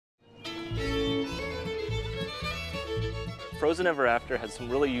Frozen Ever After has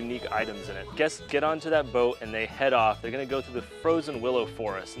some really unique items in it. Guests get onto that boat and they head off. They're gonna go through the frozen willow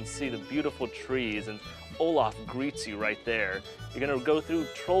forest and see the beautiful trees, and Olaf greets you right there. You're gonna go through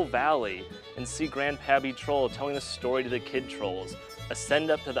Troll Valley and see Grandpappy Troll telling the story to the kid trolls. Ascend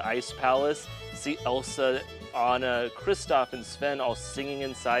up to the Ice Palace, see Elsa, Anna, Kristoff, and Sven all singing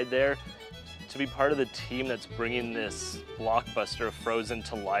inside there. To be part of the team that's bringing this blockbuster of Frozen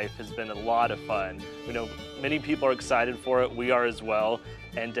to life has been a lot of fun. We know many people are excited for it, we are as well,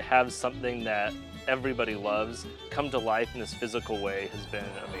 and to have something that everybody loves come to life in this physical way has been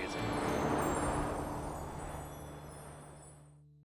amazing.